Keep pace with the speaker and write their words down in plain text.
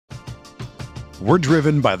We're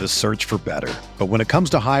driven by the search for better. But when it comes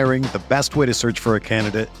to hiring, the best way to search for a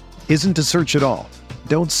candidate isn't to search at all.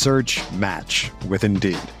 Don't search, match with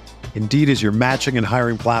Indeed. Indeed is your matching and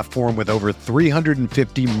hiring platform with over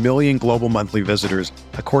 350 million global monthly visitors,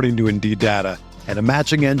 according to Indeed data, and a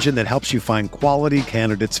matching engine that helps you find quality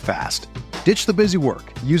candidates fast. Ditch the busy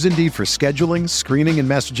work. Use Indeed for scheduling, screening, and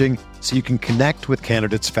messaging so you can connect with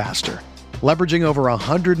candidates faster. Leveraging over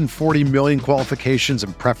 140 million qualifications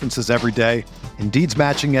and preferences every day, Indeed's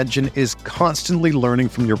matching engine is constantly learning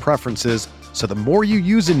from your preferences, so the more you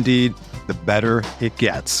use Indeed, the better it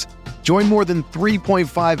gets. Join more than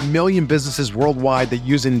 3.5 million businesses worldwide that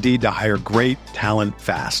use Indeed to hire great talent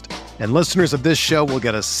fast. And listeners of this show will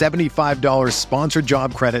get a $75 sponsored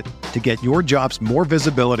job credit to get your jobs more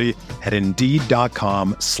visibility at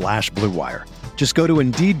Indeed.com/Blue Wire. Just go to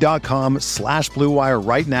Indeed.com/Blue Wire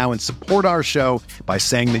right now and support our show by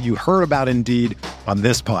saying that you heard about Indeed on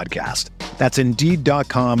this podcast. That's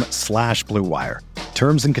Indeed.com/Blue Wire.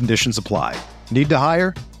 Terms and conditions apply. Need to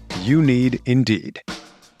hire? You need Indeed.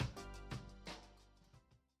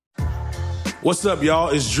 What's up, y'all?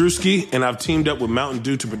 It's Drewski, and I've teamed up with Mountain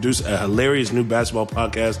Dew to produce a hilarious new basketball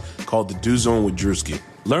podcast called The Dew Zone with Drewski.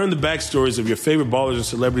 Learn the backstories of your favorite ballers and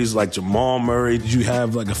celebrities like Jamal Murray. Did you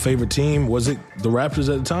have like a favorite team? Was it the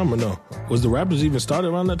Raptors at the time or no? Was the Raptors even started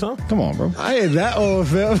around that time? Come on, bro. I ain't that old,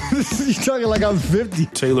 fam. You talking like I'm 50.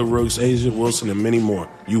 Taylor Rooks, Asia Wilson, and many more.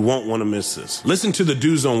 You won't want to miss this. Listen to The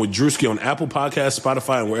Dew Zone with Drewski on Apple Podcasts,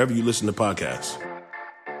 Spotify, and wherever you listen to podcasts.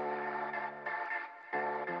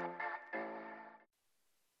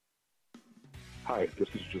 Hi, this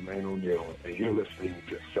is Jermaine O'Neal, and you're listening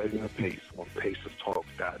to Setting the Pace on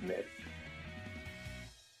PacersTalk.net.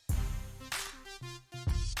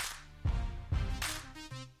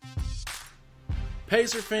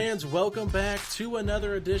 Pacer fans, welcome back to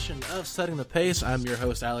another edition of Setting the Pace. I'm your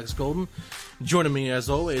host, Alex Golden. Joining me, as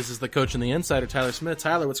always, is the coach and the insider, Tyler Smith.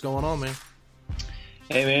 Tyler, what's going on, man?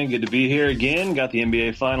 Hey, man, good to be here again. Got the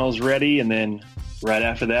NBA Finals ready, and then right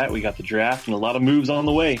after that, we got the draft and a lot of moves on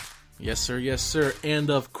the way. Yes, sir. Yes, sir. And,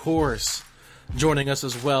 of course, joining us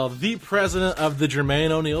as well, the president of the Jermaine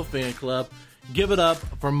O'Neal fan club. Give it up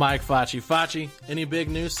for Mike Facci. Facci, any big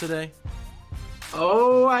news today?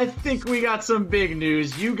 Oh, I think we got some big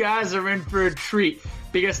news. You guys are in for a treat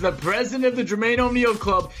because the president of the Jermaine O'Neal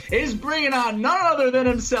Club is bringing on none other than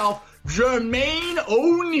himself, Jermaine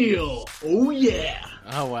O'Neal. Oh, yeah.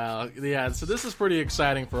 Oh, wow. Yeah, so this is pretty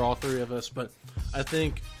exciting for all three of us, but I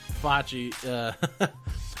think, Facci,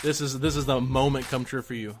 This is the moment come true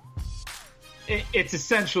for you. It's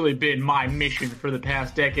essentially been my mission for the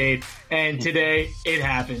past decade, and today it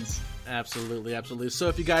happens. Absolutely, absolutely. So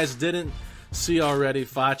if you guys didn't see already,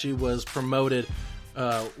 Facci was promoted.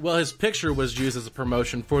 His picture was used as a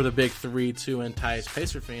promotion for the Big Three to entice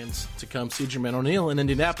Pacer fans to come see Jermaine O'Neal in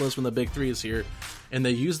Indianapolis when the Big Three is here. And they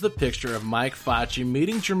used the picture of Mike Facci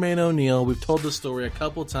meeting Jermaine O'Neal. We've told the story a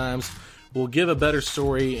couple times. We'll give a better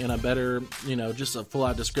story and a better, just a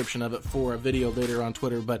full-out description of it for a video later on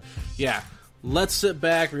Twitter. But, yeah, let's sit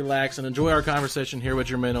back, relax, and enjoy our conversation here with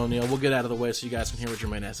Jermaine O'Neal. We'll get out of the way so you guys can hear what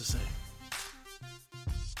Jermaine has to say.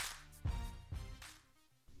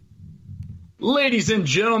 Ladies and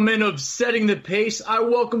gentlemen of Setting the Pace, I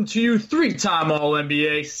welcome to you three-time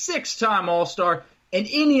All-NBA, six-time All-Star, and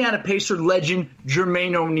Indiana Pacer legend,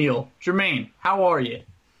 Jermaine O'Neal. Jermaine, how are you?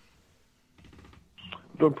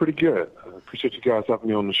 Doing pretty good. I appreciate you guys having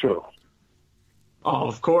me on the show. Oh,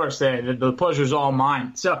 of course. The pleasure's all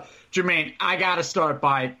mine. So, Jermaine, I got to start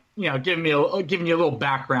by, giving you a little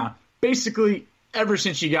background. Basically, ever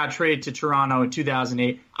since you got traded to Toronto in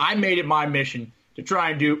 2008, I made it my mission to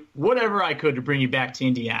try and do whatever I could to bring you back to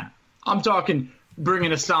Indiana. I'm talking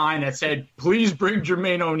bringing a sign that said, please bring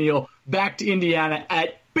Jermaine O'Neal back to Indiana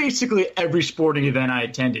at basically every sporting event I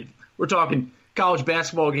attended. We're talking college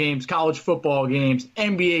basketball games, college football games,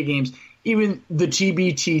 NBA games, even the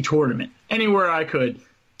TBT tournament, anywhere I could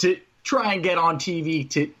to try and get on TV,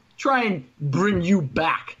 to try and bring you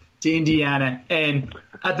back to Indiana. And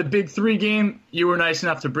at the Big Three game, you were nice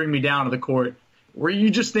enough to bring me down to the court. Were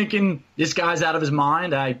you just thinking, this guy's out of his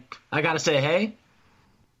mind? I got to say, hey?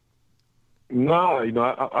 No,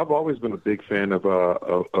 I've always been a big fan of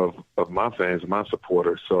my fans and my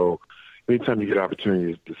supporters. So anytime you get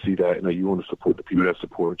opportunities to see that, you want to support the people that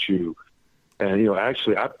support you. And, I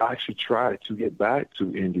actually tried to get back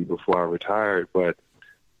to Indy before I retired, but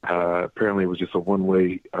apparently it was just a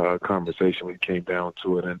one-way conversation when it came down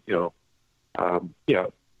to it. And,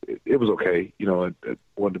 it was okay. I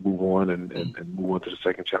wanted to move on and move on to the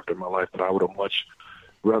second chapter of my life, but I would have much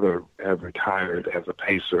rather have retired as a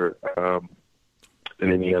Pacer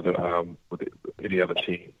than any other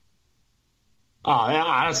team. Oh, yeah,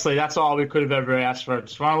 honestly, that's all we could have ever asked for.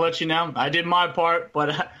 Just want to let you know I did my part,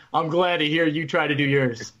 but I'm glad to hear you try to do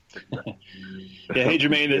yours. Yeah, hey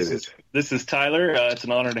Jermaine, this is Tyler. It's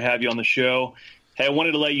an honor to have you on the show. Hey, I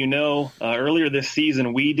wanted to let you know earlier this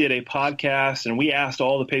season we did a podcast and we asked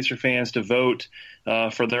all the Pacer fans to vote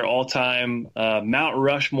for their all-time Mount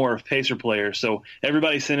Rushmore of Pacer players. So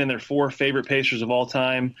everybody sent in their 4 favorite Pacers of all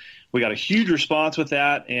time. We got a huge response with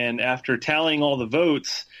that, and after tallying all the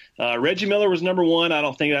votes, Reggie Miller was number 1. I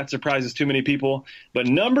don't think that surprises too many people. But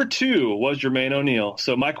number 2 was Jermaine O'Neal.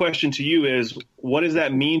 So my question to you is, what does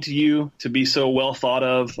that mean to you to be so well thought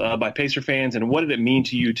of by Pacer fans, and what did it mean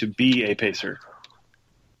to you to be a Pacer?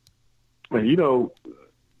 Man,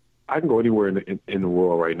 I can go anywhere in the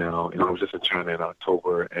world right now. I was just in China in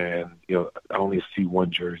October, and, I only see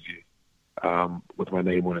one jersey with my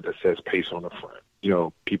name on it that says Pacer on the front.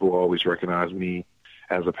 People always recognize me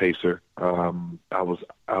as a Pacer. I was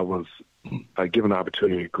given the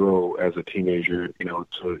opportunity to grow as a teenager, to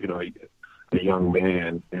a young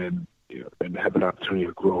man, and have an opportunity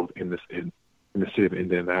to grow in the city of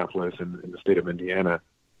Indianapolis and in the state of Indiana,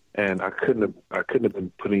 and I couldn't have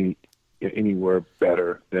been putting anywhere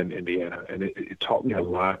better than Indiana, and it taught me a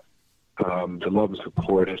lot. The love and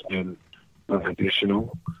support has been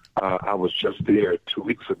unconditional. I was just there 2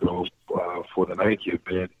 weeks ago for the Nike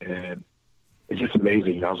event, and it's just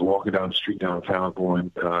amazing. I was walking down the street downtown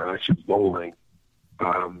going actually bowling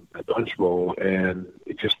at Lunch Bowl, and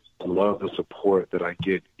it just love the support that I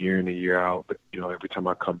get year in and year out. But, every time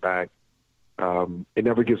I come back, it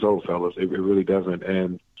never gets old, fellas. It really doesn't.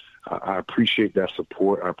 And I appreciate that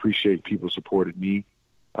support. I appreciate people supported me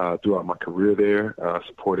throughout my career there,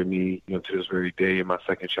 supported me to this very day in my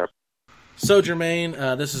second chapter. So,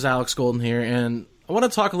 Jermaine, this is Alex Golden here, and I want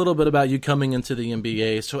to talk a little bit about you coming into the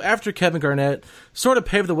NBA. So after Kevin Garnett sort of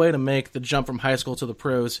paved the way to make the jump from high school to the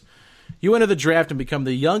pros, you enter the draft and become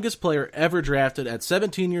the youngest player ever drafted at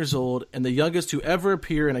 17 years old and the youngest to ever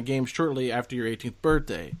appear in a game shortly after your 18th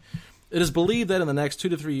birthday. It is believed that in the next 2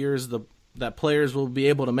 to 3 years, that players will be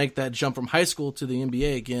able to make that jump from high school to the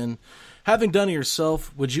NBA again. Having done it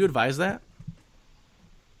yourself, would you advise that?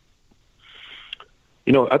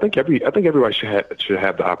 I think everybody should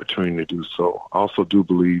have the opportunity to do so. I also do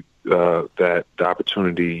believe that the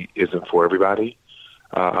opportunity isn't for everybody.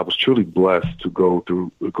 I was truly blessed to go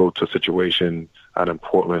to a situation out in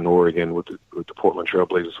Portland, Oregon, with the Portland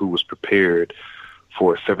Trailblazers, who was prepared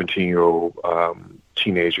for a 17-year-old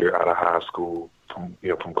teenager out of high school from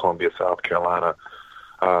Columbia, South Carolina.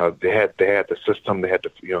 They had the system, they had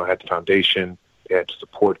the foundation, they had the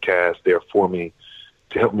support cast there for me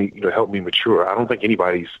to help me mature. I don't think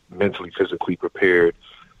anybody's mentally, physically prepared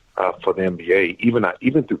for the NBA,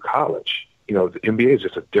 even through college. The NBA is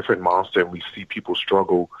just a different monster, and we see people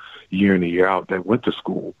struggle year in and year out that went to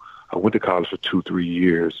school, went to college for 2-3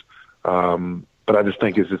 years. But I just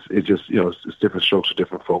think it's different strokes for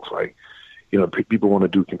different folks. Like, people want to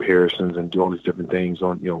do comparisons and do all these different things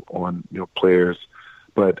on players,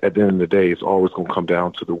 but at the end of the day, it's always going to come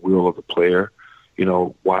down to the will of the player.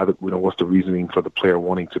 What's the reasoning for the player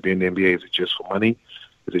wanting to be in the NBA? Is it just for money?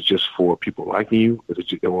 Is it just for people liking you? Is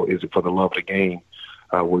it for the love of the game,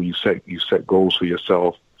 where you set goals for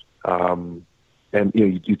yourself? And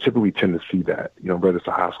you typically tend to see that, whether it's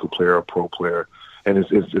a high school player or a pro player. And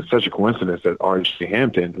it's such a coincidence that R.J.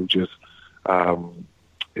 Hampton, who just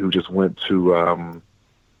went to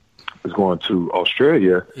is going to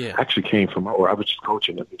Australia, actually came from I was just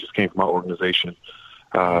coaching him. He just came from our organization.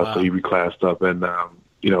 Wow. So he reclassed up, and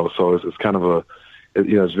so it's kind of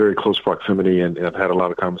it's very close proximity, and I've had a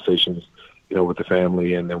lot of conversations, with the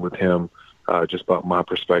family and then with him, just about my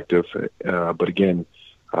perspective. But again,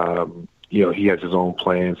 he has his own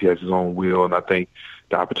plans, he has his own will, and I think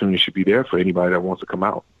the opportunity should be there for anybody that wants to come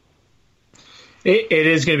out. It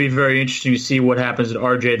is going to be very interesting to see what happens at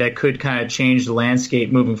RJ. That could kind of change the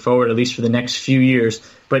landscape moving forward, at least for the next few years.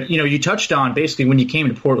 But, you touched on basically when you came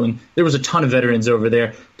to Portland, there was a ton of veterans over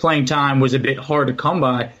there. Playing time was a bit hard to come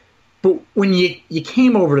by. But when you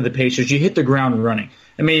came over to the Pacers, you hit the ground running.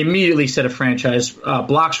 I mean, immediately set a franchise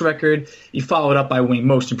blocks record. You followed up by winning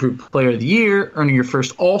Most Improved Player of the Year, earning your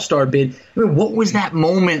first All-Star bid. I mean, what was that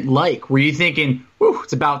moment like? Were you thinking, whew,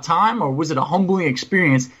 it's about time, or was it a humbling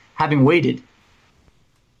experience having waited?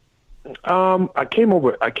 I came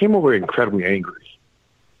over incredibly angry,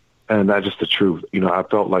 and that's just the truth. I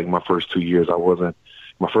felt like my first 2 years,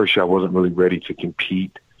 my first year I wasn't really ready to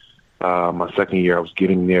compete. My second year I was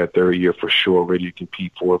getting there. Third year for sure, ready to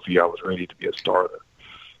compete. Fourth year I was ready to be a starter,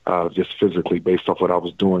 just physically based off what I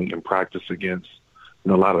was doing in practice against a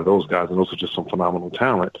lot of those guys, and those are just some phenomenal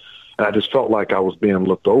talent. And I just felt like I was being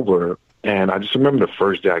looked over And I just remember the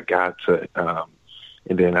first day I got to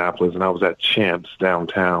Indianapolis, and I was at Champs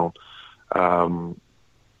downtown. And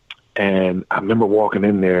I remember walking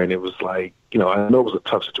in there, and it was like, I know it was a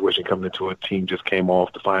tough situation coming into a team just came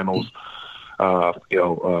off the finals,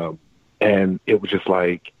 and it was just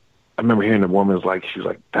like, I remember hearing the woman she was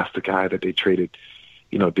like, that's the guy that they traded,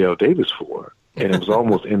 Dale Davis for. And it was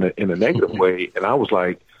almost in a negative way. And I was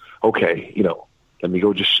like, okay, let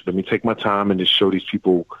me take my time and just show these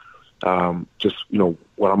people,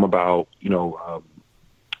 what I'm about,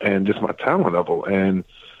 and just my talent level. And,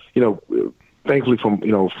 thankfully for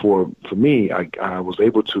me, I was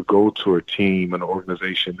able to go to a team, an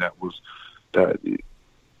organization that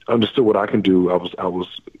understood what I can do. I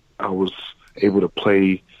was able to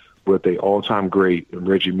play with a all-time great,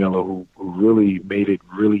 Reggie Miller, who really made it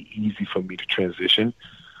really easy for me to transition.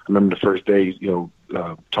 I remember the first day,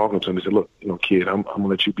 talking to him, he said, look, kid, I'm going to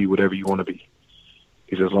let you be whatever you want to be.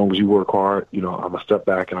 He said, as long as you work hard, I'm going to step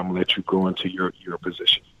back and I'm going to let you grow into your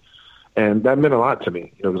position. And that meant a lot to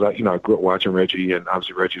me, because I grew up watching Reggie, and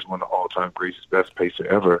obviously Reggie is one of the all-time greats, best pacer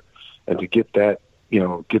ever. And to get that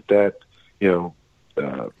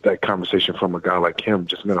conversation from a guy like him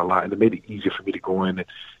just meant a lot, and it made it easier for me to go in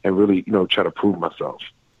and really, try to prove myself.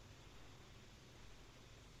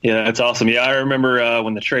 Yeah, that's awesome. Yeah, I remember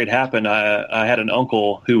when the trade happened, I had an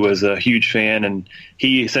uncle who was a huge fan, and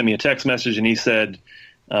he sent me a text message, and he said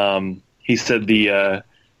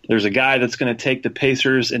there's a guy that's going to take the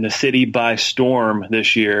Pacers in the city by storm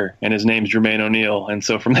this year, and his name's Jermaine O'Neal. And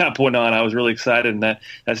so from that point on, I was really excited, and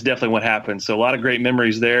that's definitely what happened. So a lot of great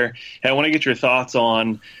memories there. Hey, I want to get your thoughts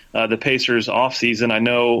on the Pacers offseason. I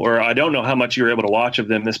don't know how much you were able to watch of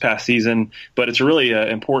them this past season, but it's a really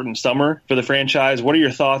important summer for the franchise. What are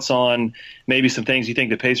your thoughts on maybe some things you think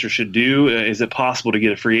the Pacers should do? Is it possible to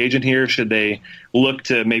get a free agent here? Should they look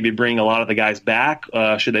to maybe bring a lot of the guys back?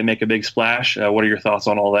 Should they make a big splash? What are your thoughts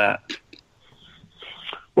on all that?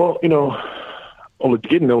 Well,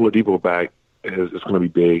 getting Oladipo back is going to be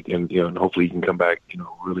big, and hopefully he can come back,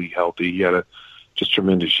 really healthy. He had a just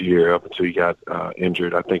tremendous year up until he got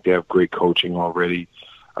injured. I think they have great coaching already.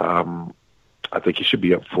 I think he should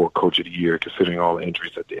be up for Coach of the Year, considering all the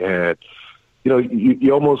injuries that they had.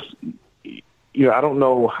 You almost, I don't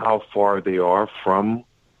know how far they are from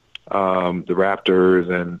the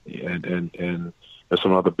Raptors and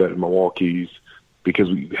some other better Milwaukee's,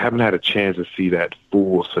 because we haven't had a chance to see that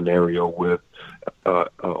full scenario with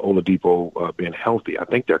Oladipo being healthy. I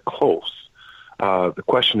think they're close. The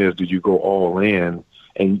question is, do you go all in?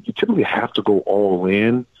 And you typically have to go all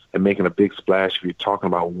in and making a big splash if you're talking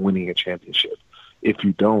about winning a championship. If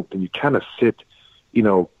you don't, then you kind of sit,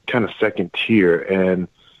 kind of second tier. And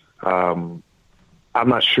I'm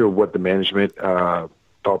not sure what the management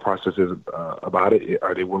thought process is about it.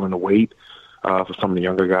 Are they willing to wait for some of the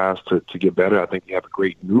younger guys to get better? I think you have a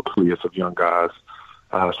great nucleus of young guys,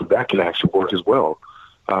 so that can actually work as well.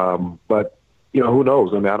 But who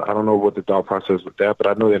knows? I mean, I don't know what the thought process with that, but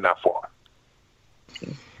I know they're not far.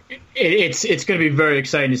 It's going to be very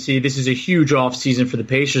exciting to see. This is a huge offseason for the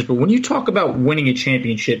Pacers, but when you talk about winning a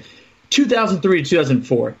championship, 2003 to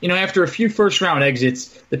 2004, after a few first-round exits,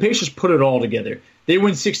 the Pacers put it all together. They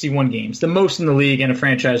win 61 games, the most in the league and a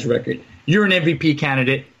franchise record. You're an MVP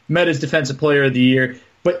candidate, met as Defensive Player of the Year,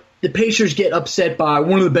 but the Pacers get upset by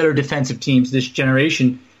one of the better defensive teams this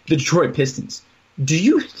generation, the Detroit Pistons. Do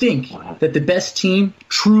you think that the best team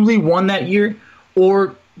truly won that year,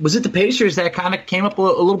 or was it the Pacers that kind of came up a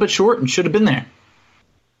little bit short and should have been there?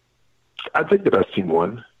 I think the best team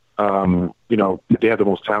won. They had the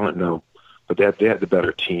most talent, no, but they had the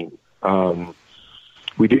better team.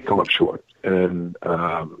 We did come up short, and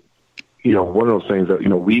one of those things that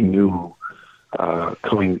we knew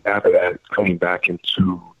coming back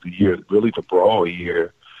into the year, really the brawl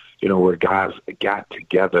year, where guys got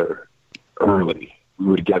together early. We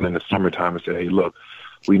were together in the summertime and said, "Hey, look,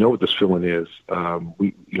 we know what this feeling is.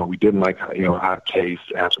 We didn't like our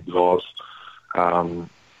taste after we lost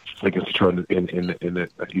against Detroit in the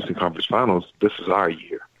Eastern Conference Finals. This is our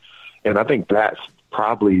year." And I think that's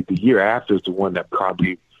probably the year after is the one that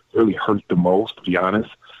probably really hurt the most, to be honest.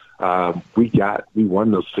 We won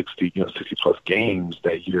those 60 plus games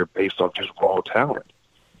that year based off just raw talent.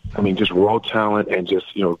 I mean, just raw talent and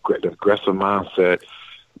just, the aggressive mindset.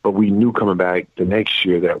 But we knew coming back the next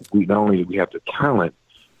year that we not only did we have the talent,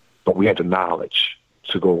 but we had the knowledge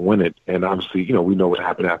to go win it. And obviously, we know what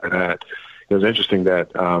happened after that. It was interesting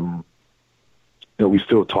that, we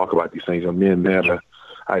still talk about these things. Me and Matt, it's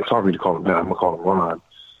hard for me to call him Matt. I'm going to call him Ron.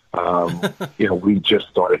 We just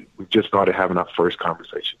started having our first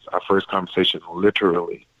conversations. Our first conversation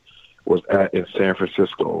literally was in San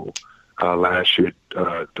Francisco last year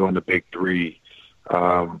during the Big Three,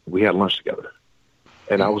 we had lunch together.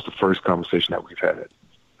 And that was the first conversation that we've had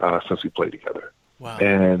since we played together. Wow.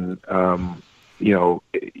 And, you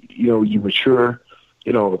mature.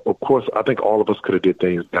 Of course, I think all of us could have did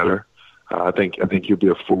things better. I think you'd be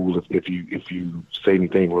a fool if you say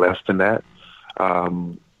anything less than that.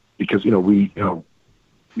 Because, we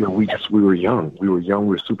were young. We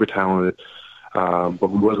were super talented, but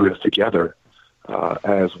we wasn't as together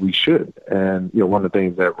as we should. And, one of the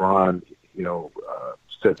things that Ron,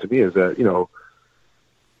 said to me is that,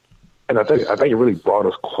 and I think it really brought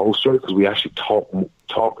us closer because we actually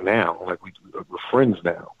talk now, like we're friends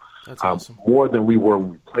now. That's awesome. More than we were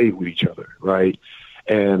when we played with each other, right?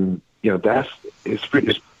 And I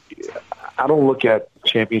don't look at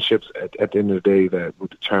championships at the end of the day that will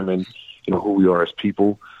determine who we are as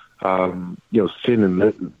people. Sitting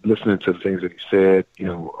and listening to the things that he said,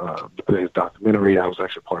 his documentary. I was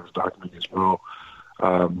actually part of his documentary as well.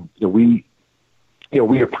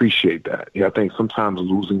 We appreciate that. I think sometimes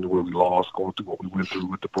losing to where we lost, going through what we went through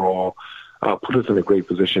with the brawl, put us in a great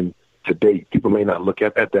position to date. People may not look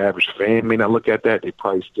at that. The average fan may not look at that. They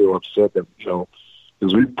probably still upset that,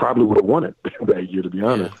 because we probably would have won it that year, to be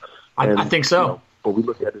honest. Yeah. I think so. But we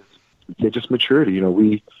look at it, just maturity. It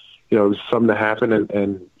was something that happened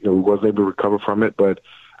and we wasn't able to recover from it. But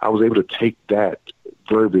I was able to take that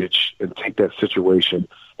verbiage and take that situation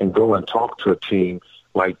and go and talk to a team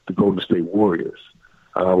like the Golden State Warriors.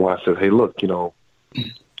 Where I said, hey, look,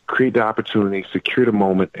 create the opportunity, secure the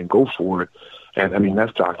moment, and go for it. And,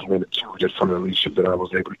 that's documented, too, just some of the leadership that I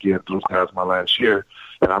was able to give those guys my last year.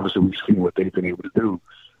 And obviously we've seen what they've been able to do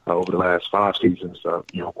over the last 5 seasons, going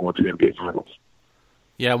to the NBA Finals.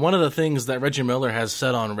 Yeah, one of the things that Reggie Miller has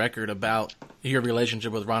said on record about your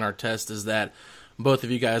relationship with Ron Artest is that both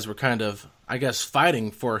of you guys were kind of, I guess,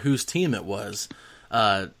 fighting for whose team it was.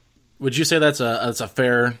 Would you say that's a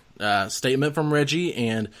fair statement from Reggie?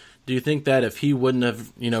 And do you think that if he wouldn't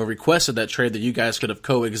have, requested that trade, that you guys could have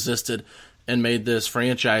coexisted and made this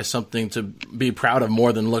franchise something to be proud of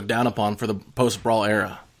more than look down upon for the post-brawl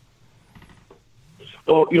era?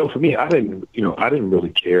 Well, for me, I didn't really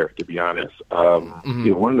care, to be honest.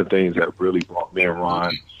 One of the things that really brought me and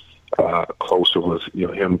Ron closer was,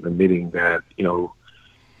 him admitting that,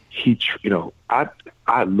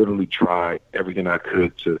 I literally tried everything I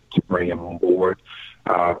could to bring him on board.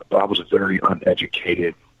 But I was very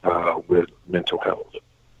uneducated with mental health.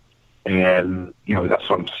 And, that's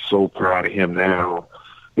why I'm so proud of him now,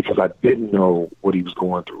 because I didn't know what he was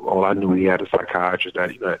going through. All I knew, he had a psychiatrist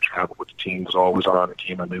that, that traveled with the team, was always on the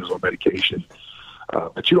team. I knew he was on medication.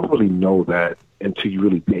 But you don't really know that until you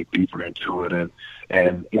really dig deeper into it.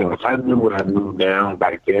 And if I knew what I knew now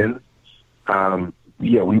back then,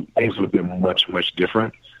 things would have been much, much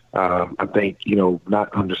different. I think,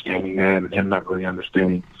 not understanding that and him not really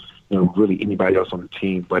understanding, really anybody else on the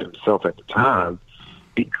team but himself at the time,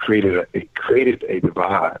 it created a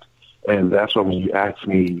divide. And that's why when you ask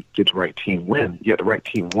me, did the right team win? Yeah, the right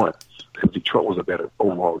team won, because Detroit was a better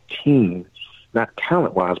overall team, not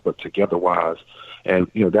talent-wise, but together-wise.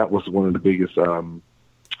 And, that was one of the biggest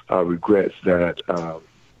regrets that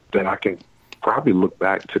I can probably look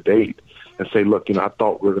back to date and say, look, I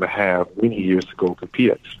thought we were going to have many years to go compete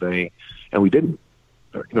at this thing, and we didn't.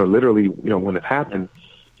 Literally, when it happened,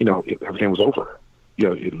 everything was over.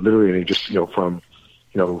 It literally just, from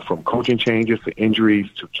coaching changes to injuries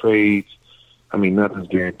to trades. Nothing's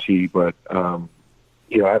guaranteed, but I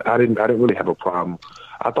didn't really have a problem.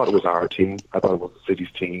 I thought it was our team. I thought it was the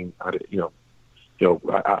city's team. I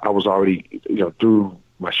was already, through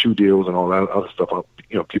my shoe deals and all that other stuff.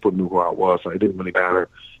 People knew who I was, so it didn't really matter,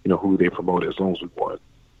 who they promoted as long as we won.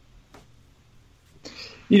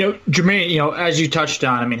 Jermaine, as you touched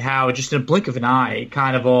on, how just in a blink of an eye,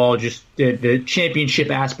 kind of all just the championship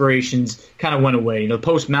aspirations kind of went away.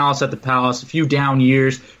 Post Malice at the Palace, a few down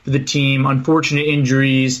years for the team, unfortunate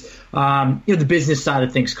injuries, the business side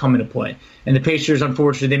of things come into play. And the Pacers,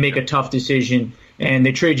 unfortunately, they make a tough decision, and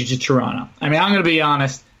they trade you to Toronto. I'm going to be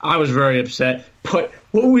honest, I was very upset. But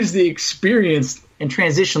what was the experience and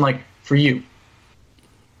transition like for you?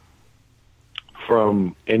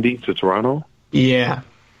 From Indy to Toronto? Yeah.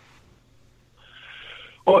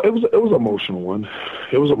 Well, it was an emotional one.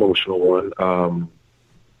 It was an emotional one.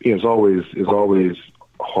 It's always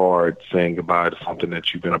hard saying goodbye to something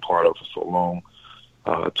that you've been a part of for so long,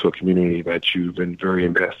 to a community that you've been very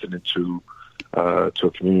invested into, to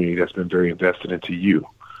a community that's been very invested into you.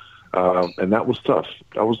 And that was tough.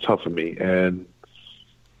 That was tough for me. And,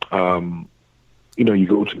 you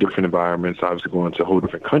go to different environments, obviously going to a whole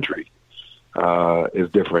different country is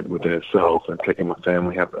different within itself. And taking my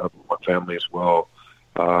family, have my family as well.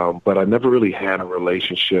 but I never really had a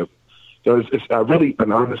relationship.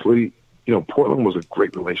 And honestly, Portland was a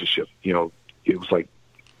great relationship. It was like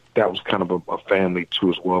that was kind of a family too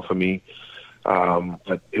as well for me.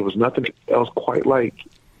 But it was nothing else quite like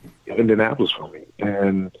Indianapolis for me.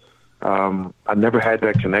 And I never had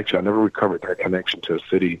that connection. I never recovered that connection to a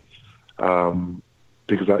city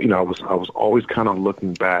because I was always kind of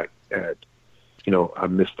looking back at, I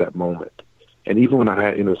missed that moment. And even when I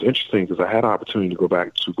had, it's interesting because I had an opportunity to go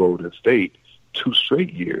back to Golden State 2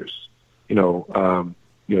 straight years. They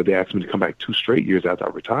asked me to come back 2 straight years after I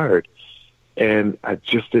retired. And I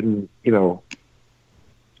just didn't,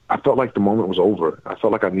 I felt like the moment was over. I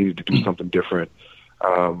felt like I needed to do something different.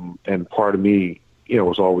 And part of me,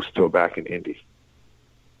 was always still back in Indy.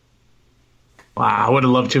 Wow, I would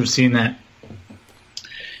have loved to have seen that.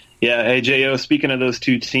 Yeah, hey, J.O., speaking of those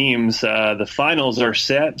 2 teams, the finals are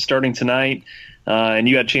set starting tonight, and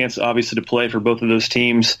you had a chance, obviously, to play for both of those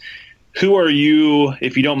teams. Who are you,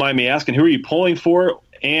 if you don't mind me asking, who are you pulling for,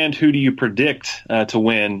 and who do you predict to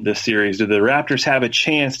win this series? Do the Raptors have a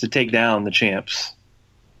chance to take down the champs?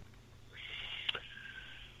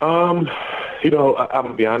 I'm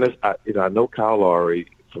gonna be honest. I know Kyle Lowry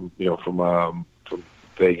from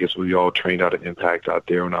Vegas. We all trained out of Impact out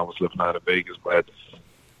there when I was living out of Vegas. But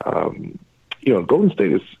Golden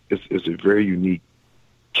State is a very unique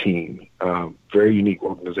team, very unique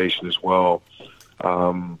organization as well.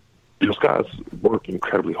 Those guys work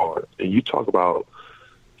incredibly hard, and you talk about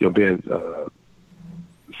being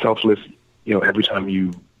selfless. Every time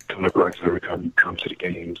you come to practice, every time you come to the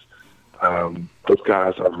games. Those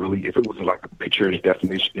guys are really, if it was like a picture in the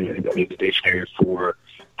definition, in the dictionary for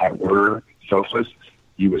that word, selfless,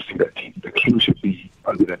 you would see that the team should be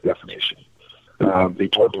under that definition. They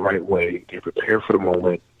talk the right way. They prepare for the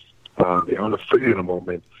moment. They're unafraid of the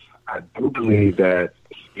moment. I do believe that,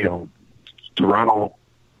 Toronto,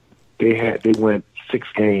 they went 6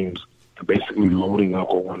 games basically loading up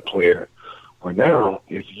on one player. Where now,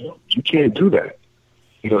 if you can't do that,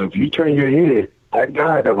 if you turn your head, that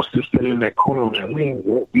guy that was just sitting in that corner on that wing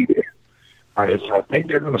won't be there. All right, so I think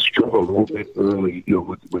they're going to struggle a little bit early,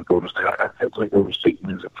 with Golden State. I think Golden State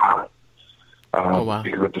wins at 5.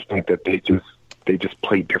 Because I just think that they just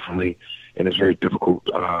play differently, and it's very difficult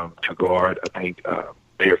to guard. I think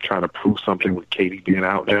they are trying to prove something with KD being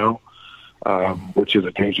out now, which is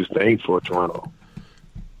a dangerous thing for Toronto.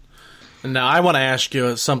 Now, I want to ask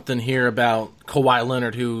you something here about Kawhi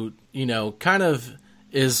Leonard, who, kind of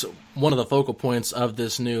is one of the focal points of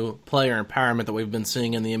this new player empowerment that we've been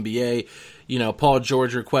seeing in the NBA. Paul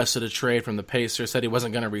George requested a trade from the Pacers, said he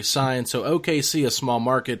wasn't going to resign. So OKC, a small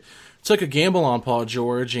market, took a gamble on Paul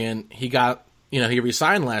George, and he got, he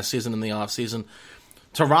resigned last season in the offseason.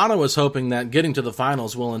 Toronto was hoping that getting to the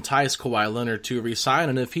finals will entice Kawhi Leonard to resign,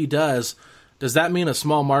 and if he does that mean a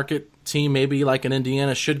small market team, maybe like an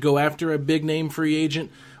Indiana, should go after a big name free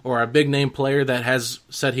agent or a big name player that has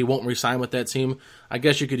said he won't resign with that team? I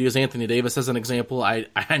guess you could use Anthony Davis as an example. I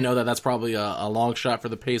know that that's probably a long shot for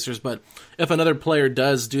the Pacers, but if another player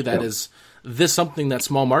does do that, is this something that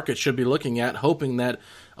small markets should be looking at, hoping that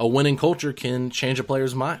a winning culture can change a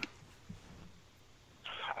player's mind?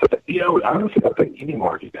 Honestly, I think any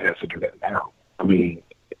market has to do that now. I mean,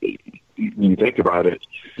 when you think about it,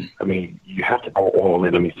 you have to go all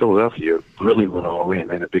in. Philadelphia really went all in,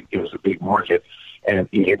 and it was a big market. And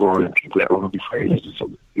they brought in people that were going to be free agents.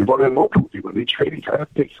 So they brought in multiple people. They traded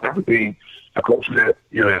draft picks and everything. I go through that,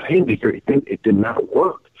 that Haymaker, it did not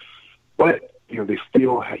work. But, you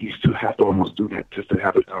still have to almost do that just to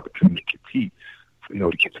have an opportunity to compete,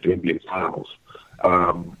 to get to the NBA Finals.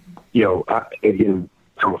 Again,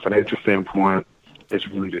 from a financial standpoint, it's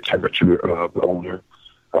really the temperature of the owner.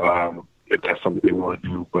 If that's something they want to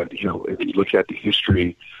do. But, if you look at the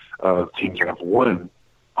history of teams that have won,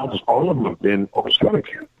 almost all of them have been overshadowed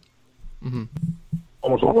here. Mm-hmm.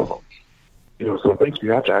 Almost all of them. So I think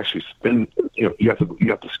you have to actually spend. You have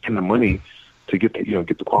to spend the money to get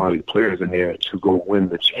the quality players in there to go win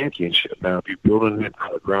the championship. Now, if you're building it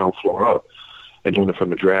from the ground floor up and doing it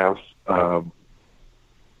from the draft, and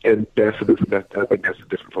I think that's a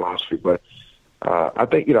different philosophy. But I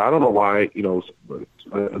think I don't know why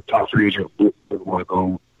a top free agent would want to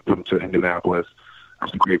go to Indianapolis.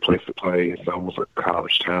 It's a great place to play. It's almost like a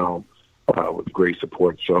college town with great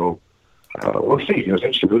support. So we'll see.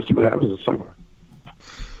 We'll see what happens this summer.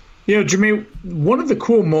 Jermaine, one of the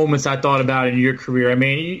cool moments I thought about in your career,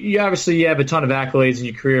 you obviously have a ton of accolades in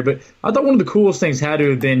your career, but I thought one of the coolest things had to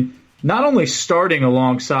have been not only starting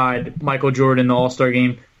alongside Michael Jordan in the All-Star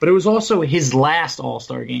game, but it was also his last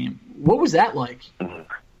All-Star game. What was that like? Mm-hmm.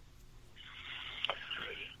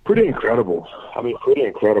 Pretty incredible. Pretty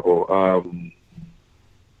incredible.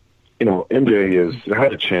 MJ is. I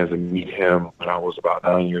had a chance to meet him when I was about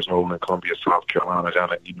 9 years old in Columbia, South Carolina,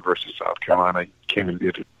 down at the University of South Carolina. He came and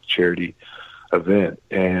did a charity event,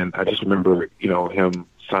 and I just remember, him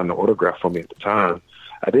signing the autograph for me at the time.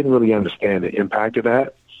 I didn't really understand the impact of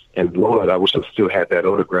that, and Lord, I wish I still had that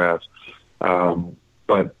autograph.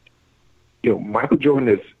 But Michael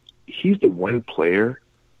Jordan he's the one player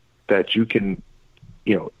that you can,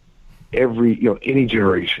 any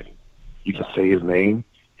generation, you can say his name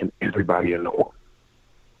and everybody will know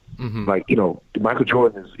him. Mm-hmm. Like, Michael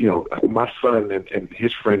Jordan is, my son and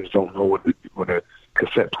his friends don't know what a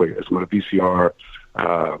cassette player is, what a VCR,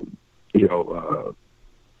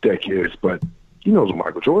 deck is, but he knows what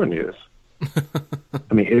Michael Jordan is.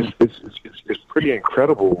 I mean, it's pretty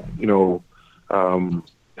incredible,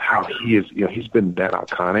 how he is, he's been that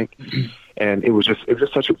iconic. And it was just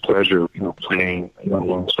such a pleasure, playing,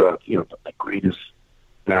 alongside, the greatest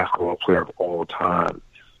basketball player of all time.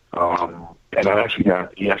 And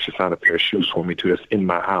he actually signed a pair of shoes for me too. That's in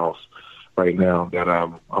my house right now that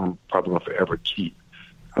I'm probably going to forever keep.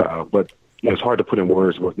 But it's hard to put in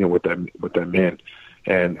words what that meant.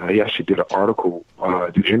 And he actually did an article,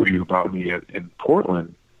 did an interview about me in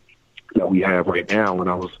Portland that we have right now when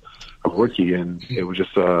I was a rookie, and it was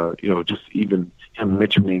just just even him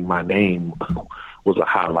mentioning my name was a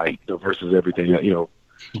highlight, versus everything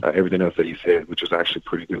everything else that he said, which was actually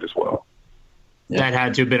pretty good as well. That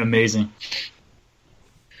had to have been amazing.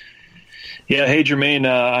 Yeah. Hey, Jermaine,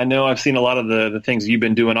 I know I've seen a lot of the things you've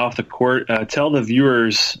been doing off the court. Tell the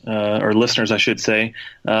viewers, or listeners, I should say,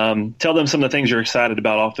 tell them some of the things you're excited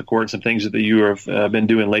about off the court, some things that you have been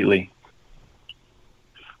doing lately.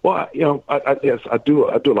 Well, I do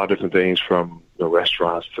a lot of different things, from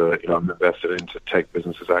restaurants to, I'm invested into tech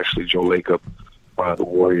businesses. Actually, Joe Lacob, the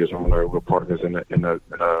Warriors owner, we're partners in a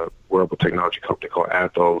wearable technology company called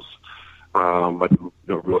Athos. I do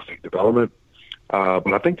real estate development.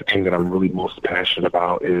 But I think the thing that I'm really most passionate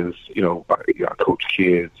about is, I coach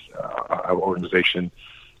kids. Our organization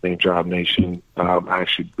named Job Nation. I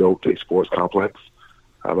actually built a sports complex,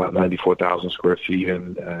 about 94,000 square feet,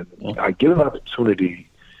 and I get an opportunity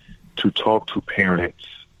to talk to parents,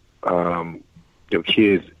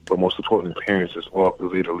 kids, but most importantly, parents as well,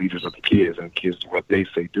 because they're the leaders of the kids, and kids do what they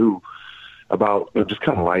say do about just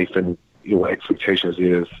kind of life and what expectations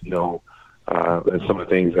is, and some of the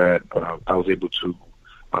things that I was able to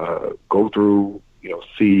go through,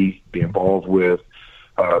 see, be involved with,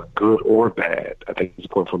 good or bad. I think it's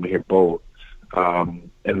important for me to hear both.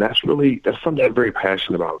 And that's something I'm very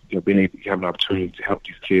passionate about, being able to have an opportunity to help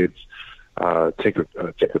these kids take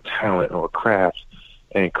a talent or a craft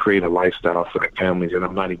and create a lifestyle for their families. And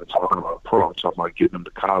I'm not even talking about pro, I'm talking about getting them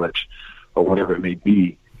to college or whatever it may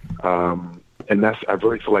be. And I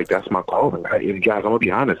really feel like that's my calling. And guys, I'm going to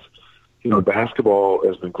be honest, basketball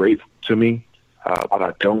has been great to me,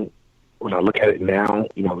 but when I look at it now,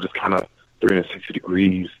 just kind of 360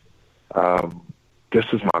 degrees, this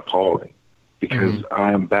is my calling, because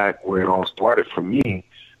I am back where it all started for me,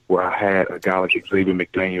 where I had a guy like Xavier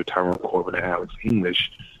McDaniel, Tyrone Corbin, and Alex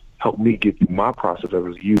English help me get through my process as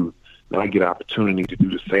a youth. Now I get an opportunity to do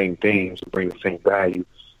the same things and bring the same value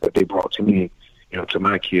that they brought to me, to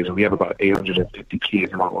my kids. And we have about 850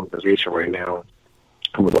 kids in our organization right now.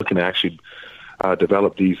 And we're looking to actually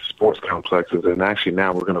develop these sports complexes. And actually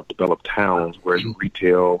now we're going to develop towns where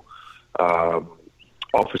retail,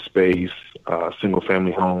 office space,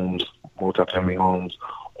 single-family homes, multi-family homes,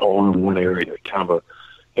 all in one area, kind of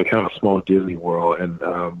a small Disney World. And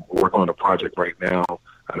we're working on a project right now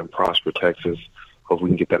out in Prosper, Texas.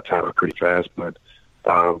 Hopefully we can get that title pretty fast. But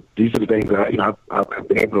these are the things that I've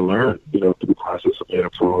been able to learn, through the process of being a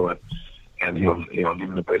pro and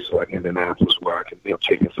living in places like Indianapolis, where I can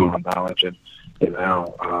take in some of my knowledge and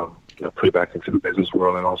now put it back into the business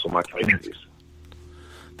world and also my communities.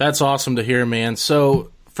 That's awesome to hear, man.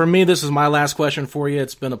 So for me, this is my last question for you.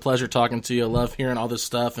 It's been a pleasure talking to you. I love hearing all this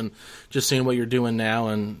stuff and just seeing what you're doing now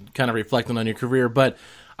and kind of reflecting on your career. But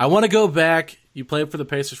I want to go back. You played for the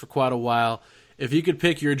Pacers for quite a while. If you could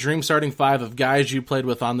pick your dream starting five of guys you played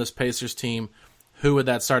with on this Pacers team, who would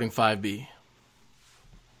that starting five be?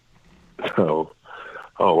 Oh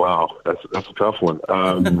wow, that's a tough one.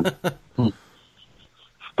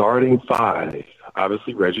 Starting five,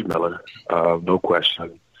 obviously Reggie Miller, no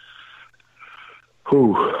question.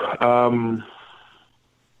 It's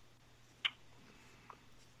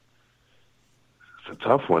a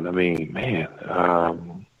tough one. I mean, man,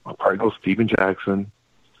 I'll probably go Steven Jackson,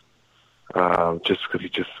 just because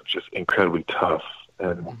he's just incredibly tough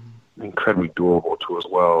and incredibly durable too as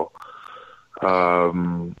well.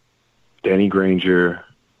 Danny Granger,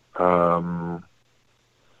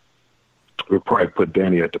 we'll probably put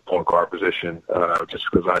Danny at the point guard position, just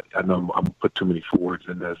because I know I'm going to put too many forwards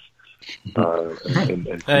in this.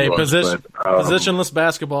 Hey, positionless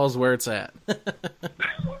basketball is where it's at.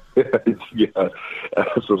 Yeah,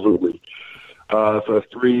 absolutely. So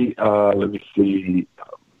 3, let me see.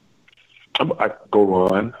 I go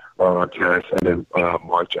Ron Artest, and then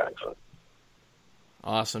Mark Jackson.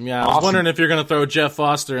 Awesome. Yeah, I was wondering if you're going to throw Jeff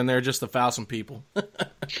Foster in there just to foul some people.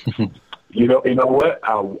 You know what?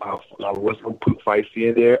 I was going to put Feisty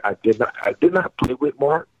in there. I did not play with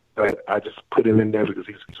Mark, but I just put him in there because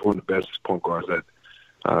he's one of the best point guards that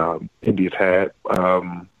India's had.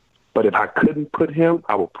 But if I couldn't put him,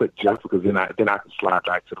 I would put Jeff, because then I can slide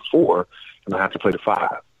back to the 4 and I have to play the 5.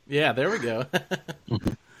 Yeah, there we go.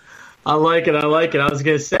 I like it. I was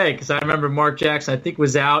going to say, because I remember Mark Jackson, I think,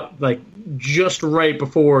 was out like just right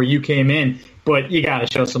before you came in. But you got to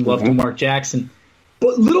show some love to Mark Jackson.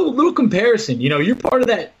 But little comparison. You're part of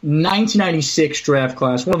that 1996 draft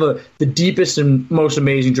class, one of the deepest and most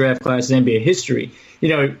amazing draft classes in NBA history.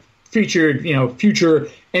 Featured future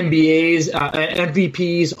NBAs,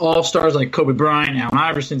 MVPs, All-Stars like Kobe Bryant, Allen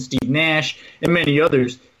Iverson, Steve Nash, and many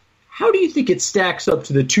others. How do you think it stacks up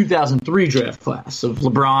to the 2003 draft class of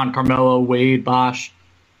LeBron, Carmelo, Wade, Bosh?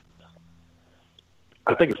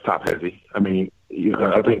 I think it's top heavy. I mean,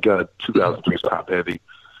 I think 2003 is top heavy.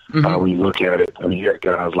 When you look at it, I mean, you got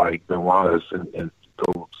guys like Ben Wallace and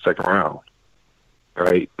go second round,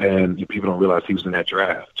 right? And people don't realize he was in that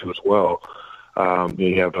draft too as well.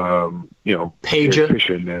 You have Peja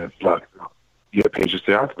Fisher and then Peja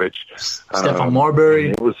Stojakovic, Stephon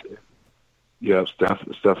Marbury.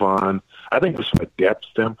 Stephon. I think just from a depth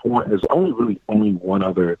standpoint, there's only one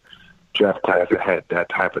other draft class that had that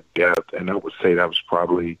type of depth, and I would say that was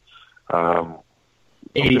probably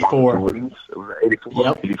 84. It was 84.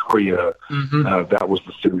 Yep. 84, yeah. That was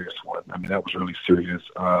the serious one. I mean, that was really serious.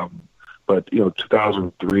 But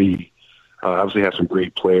 2003 obviously had some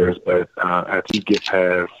great players, but after you get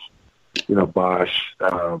past Bosh,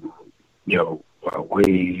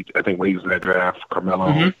 Wade, I think Wade was in that draft,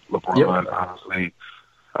 Carmelo, LeBron, honestly.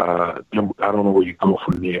 I don't know where you go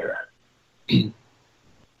from there.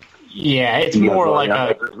 Yeah, it's more like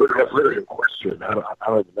that's really a question. I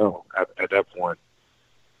don't even know at that point.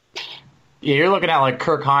 Yeah, you're looking at like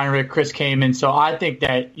Kirk Heinrich, Chris Kaman. So I think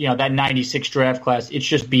that that 96 draft class, it's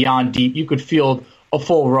just beyond deep. You could field a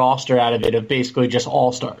full roster out of it of basically just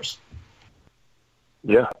all-stars.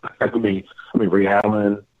 Yeah, I mean Ray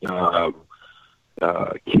Allen, Marcus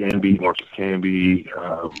Camby,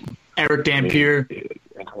 Eric Dampier.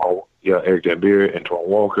 Eric Dampier, Antoine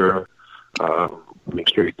Walker,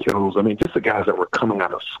 Kerry Kills. I mean, just the guys that were coming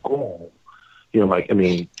out of school. It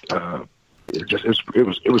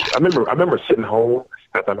was. I remember sitting home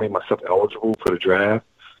after I made myself eligible for the draft,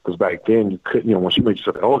 because back then you couldn't. Once you made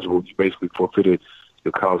yourself eligible, you basically forfeited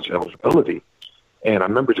your college eligibility. And I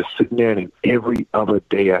remember just sitting there, and every other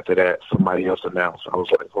day after that, somebody else announced. I was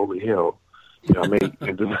like, "Holy hell!" I made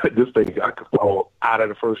this thing. I could fall out of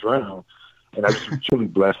the first round, and I was truly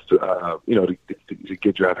blessed to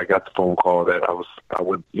get drafted. I got the phone call that I was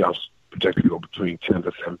projected to go between 10th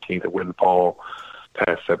and 17th. It wouldn't fall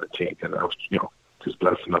past 17th, and I was just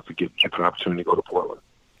blessed enough to get an opportunity to go to Portland.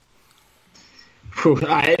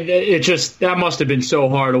 That must have been so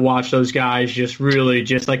hard to watch those guys just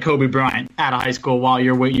like Kobe Bryant out of high school while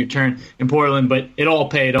you're waiting your turn in Portland, but it all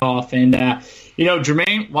paid off. And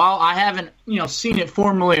Jermaine, while I haven't seen it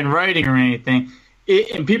formally in writing or anything,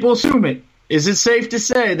 and people assume it, is it safe to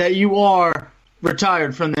say that you are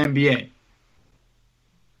retired from the NBA?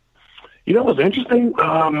 What's interesting?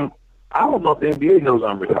 I don't know if the NBA knows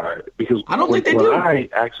I'm retired, because I don't think they do.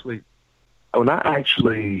 When I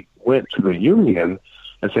actually went to the union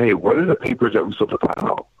and said, "Hey, what are the papers that we supposed to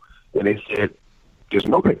file?" And they said, "There's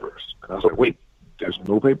no papers." And I was like, "Wait, there's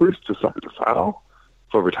no papers to file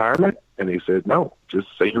for retirement?" And they said, "No, just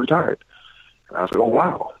say you're retired." And I was like, "Oh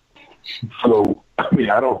wow." So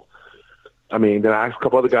then I asked a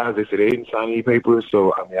couple other guys. They said they didn't sign any papers.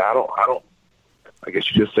 So I don't. I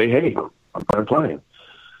guess you just say, "Hey, I'm done playing,"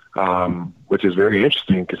 which is very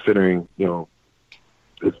interesting considering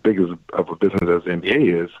as big of a business as the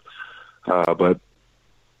NBA is. But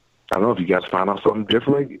I don't know if you guys find out something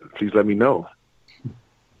differently. Please let me know.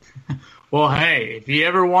 Well, hey, if you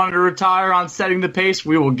ever wanted to retire on Setting the Pace,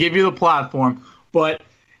 we will give you the platform. But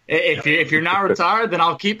if you're not retired, then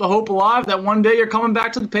I'll keep the hope alive that one day you're coming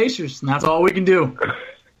back to the Pacers, and that's all we can do.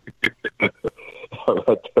 I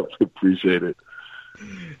definitely appreciate it.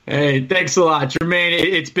 Hey, thanks a lot, Jermaine.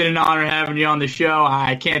 It's been an honor having you on the show.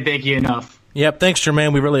 I can't thank you enough. Yep, thanks,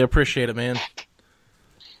 Jermaine. We really appreciate it, man.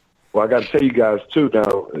 Well, I got to tell you guys, too,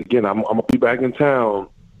 now, again, I'm going to be back in town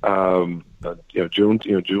June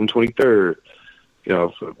 23rd.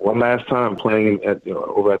 One last time playing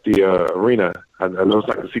over at the arena. I know it's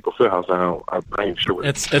like the Sequel Fieldhouse now. I ain't sure.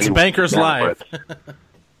 It's Bankers Life.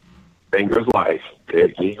 Bankers Life. There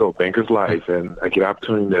you go, Bankers Life. And I get an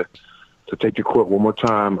opportunity to take the court one more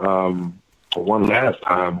time, one last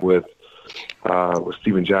time with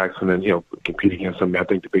Steven Jackson and, compete against him. I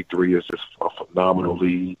think the Big Three is just a phenomenal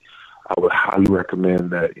league. I would highly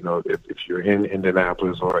recommend that, if you're in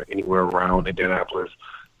Indianapolis or anywhere around Indianapolis,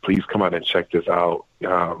 please come out and check this out.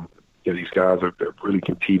 These guys they're really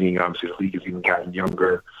competing. Obviously, the league has even gotten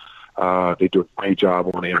younger. They do a great job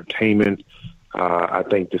on entertainment. I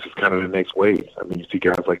think this is kind of the next wave. I mean, you see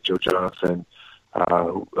guys like Joe Johnson,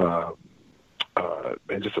 and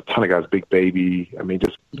just a ton of guys, Big Baby. I mean,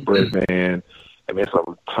 just Breadman. I mean, it's a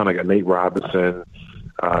ton of guys, Nate Robinson,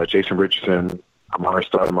 Jason Richardson, Amari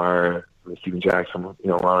Stoudemire, Steven Jackson,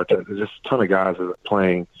 there's just a ton of guys that are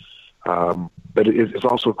playing. But it's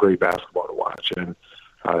also great basketball to watch. And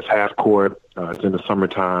it's half court. It's in the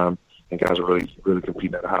summertime, and guys are really, really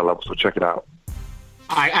competing at a high level. So check it out.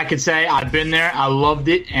 I could say I've been there. I loved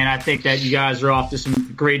it, and I think that you guys are off to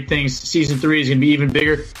some great things. Season 3 is going to be even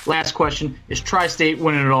bigger. Last question: is Tri-State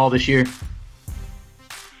winning it all this year?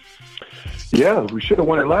 Yeah, we should have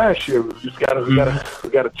won it last year. We got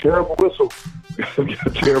a terrible whistle. We got a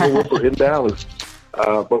terrible whistle in Dallas.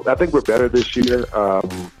 But I think we're better this year.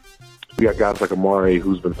 We got guys like Amari,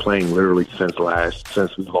 who's been playing literally since we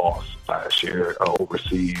lost last year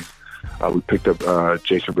overseas. We picked up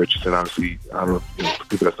Jason Richardson. Obviously, I don't know for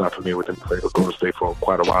people that's not familiar with him, played with Golden State for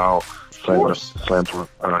quite a while. Slam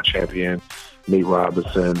champion. Nate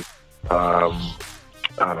Robinson,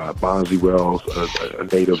 Bonzi Wells, a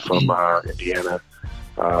native from Indiana.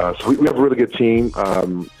 So we have a really good team.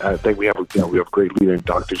 I think we have a great leader in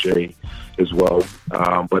Dr. J as well.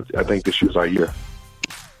 But I think this year's our year.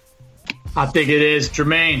 I think it is.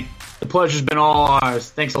 Jermaine, the pleasure's been all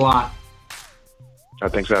ours. Thanks a lot.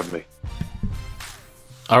 Thanks for having me.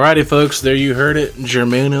 Alrighty, folks, there you heard it.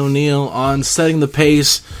 Jermaine O'Neal on Setting the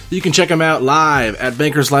Pace. You can check him out live at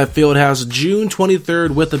Bankers Life Fieldhouse June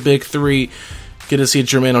 23rd with the Big Three. Get to see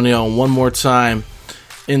Jermaine O'Neal one more time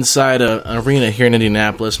inside an arena here in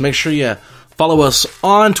Indianapolis. Make sure you follow us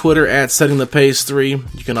on Twitter at Setting the Pace 3.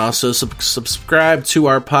 You can also subscribe to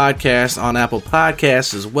our podcast on Apple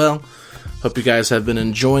Podcasts as well. Hope you guys have been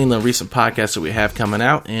enjoying the recent podcasts that we have coming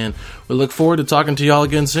out, and we look forward to talking to y'all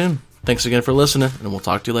again soon. Thanks again for listening, and we'll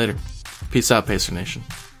talk to you later. Peace out, Pacer Nation.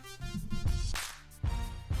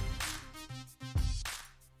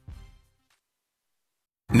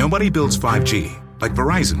 Nobody builds 5G like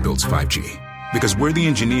Verizon builds 5G, because we're the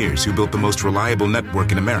engineers who built the most reliable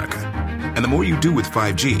network in America. And the more you do with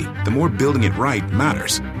 5G, the more building it right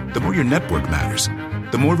matters. The more your network matters.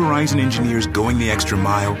 The more Verizon engineers going the extra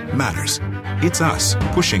mile matters. It's us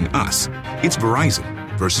pushing us. It's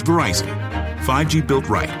Verizon versus Verizon. 5G built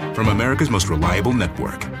right from America's most reliable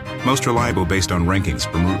network. Most reliable based on rankings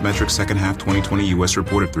from RootMetrics second half 2020 U.S.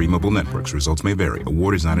 report of 3 mobile networks. Results may vary.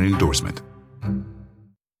 Award is not an endorsement.